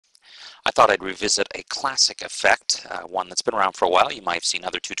I thought I'd revisit a classic effect, one that's been around for a while. You might have seen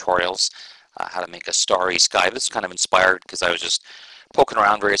other tutorials, how to make a starry sky. This is kind of inspired because I was just poking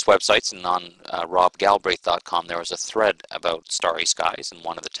around various websites, and on robgalbraith.com there was a thread about starry skies, and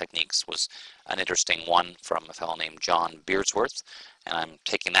one of the techniques was an interesting one from a fellow named John Beardsworth, and I'm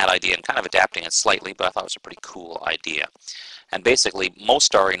taking that idea and kind of adapting it slightly, but I thought it was a pretty cool idea. And basically, most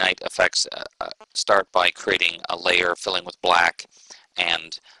Starry Night effects start by creating a layer filling with black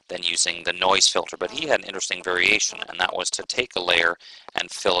and then using the noise filter. But he had an interesting variation, and that was to take a layer and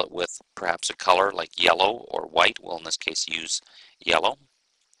fill it with perhaps a color like yellow or white. We'll in this case use yellow.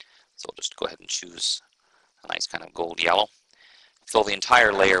 So we'll just go ahead and choose a nice kind of gold yellow. Fill the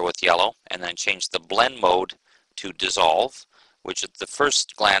entire layer with yellow, and then change the blend mode to dissolve, which at the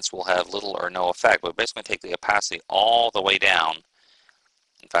first glance will have little or no effect, but basically take the opacity all the way down.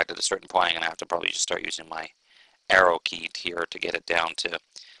 In fact, at a certain point I'm going to have to probably just start using my arrow key here to get it down to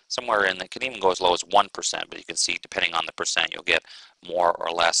somewhere in, it can even go as low as 1%, but you can see depending on the percent you'll get more or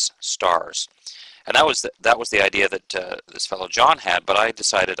less stars. And that was the idea that this fellow John had, but I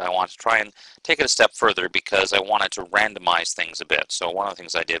decided I wanted to try and take it a step further because I wanted to randomize things a bit. So one of the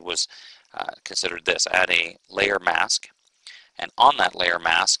things I did was considered this: add a layer mask, and on that layer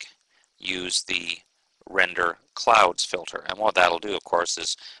mask use the render clouds filter. And what that'll do, of course,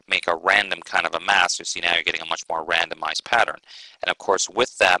 is make a random kind of a mask. You see now you're getting a much more randomized pattern. And of course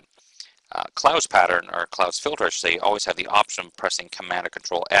with that clouds pattern, or clouds filter I should say, you always have the option of pressing Command or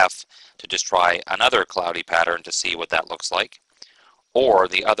Control F to just try another cloudy pattern to see what that looks like. Or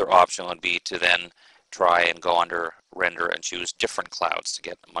the other option would be to then try and go under render and choose different clouds to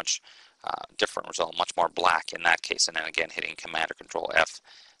get a much different result, much more black in that case, and then again hitting Command or Control F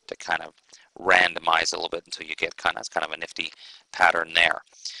to kind of randomize a little bit until you get kind of a nifty pattern there.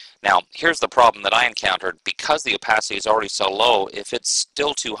 Now here's the problem that I encountered. Because the opacity is already so low, if it's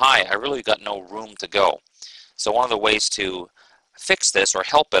still too high, I really got no room to go. So one of the ways to fix this, or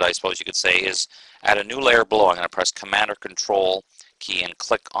help it I suppose you could say, is add a new layer below. I'm going to press Command or Control key and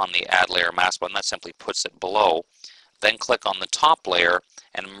click on the Add Layer Mask button. That simply puts it below. Then click on the top layer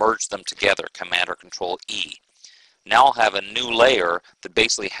and merge them together, Command or Control E. Now I'll have a new layer that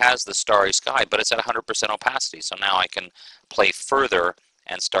basically has the starry sky, but it's at 100% opacity. So now I can play further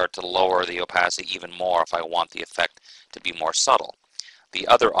and start to lower the opacity even more if I want the effect to be more subtle. The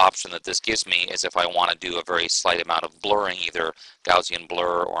other option that this gives me is if I want to do a very slight amount of blurring, either Gaussian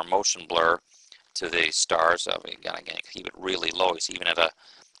blur or motion blur to the stars. Again, keep it really low. So even at a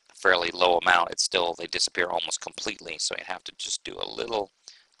fairly low amount, it's still, they disappear almost completely. So you have to just do a little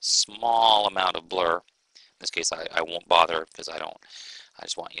small amount of blur. In this case, I won't bother because I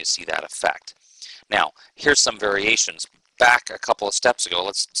just want you to see that effect. Now, here's some variations. Back a couple of steps ago,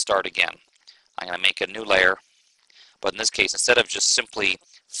 let's start again. I'm going to make a new layer, but in this case, instead of just simply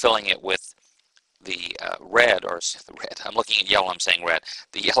filling it with the red, I'm looking at yellow, I'm saying red,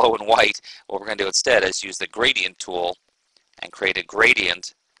 the yellow and white, what we're going to do instead is use the gradient tool and create a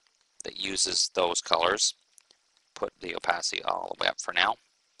gradient that uses those colors. Put the opacity all the way up for now.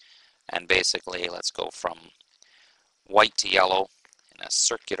 And basically, let's go from white to yellow in a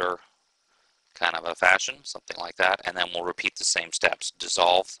circular kind of a fashion, something like that. And then we'll repeat the same steps.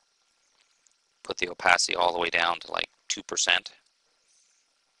 Dissolve, put the opacity all the way down to like 2%.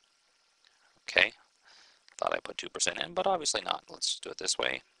 Okay, thought I put 2% in, but obviously not. Let's just do it this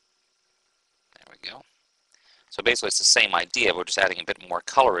way. There we go. So basically it's the same idea, we're just adding a bit more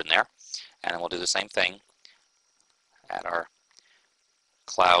color in there. And then we'll do the same thing. Add our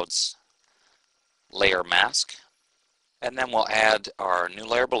clouds layer mask, and then we'll add our new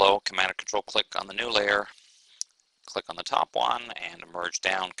layer below. Command or Control click on the new layer, click on the top one, and merge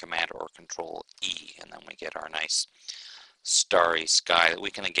down, Command or Control E, and then we get our nice starry sky that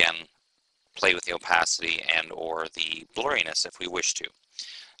we can again play with the opacity and or the blurriness if we wish to.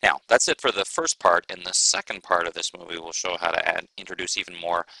 Now that's it for the first part. In the second part of this movie we'll show how to introduce even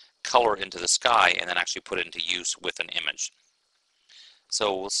more color into the sky and then actually put it into use with an image.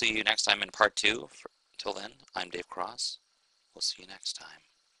 So we'll see you next time in part 2. Until then, I'm Dave Cross. We'll see you next time.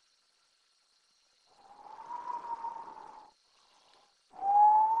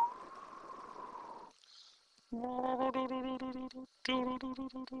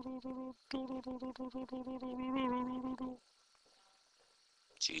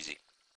 Cheesy.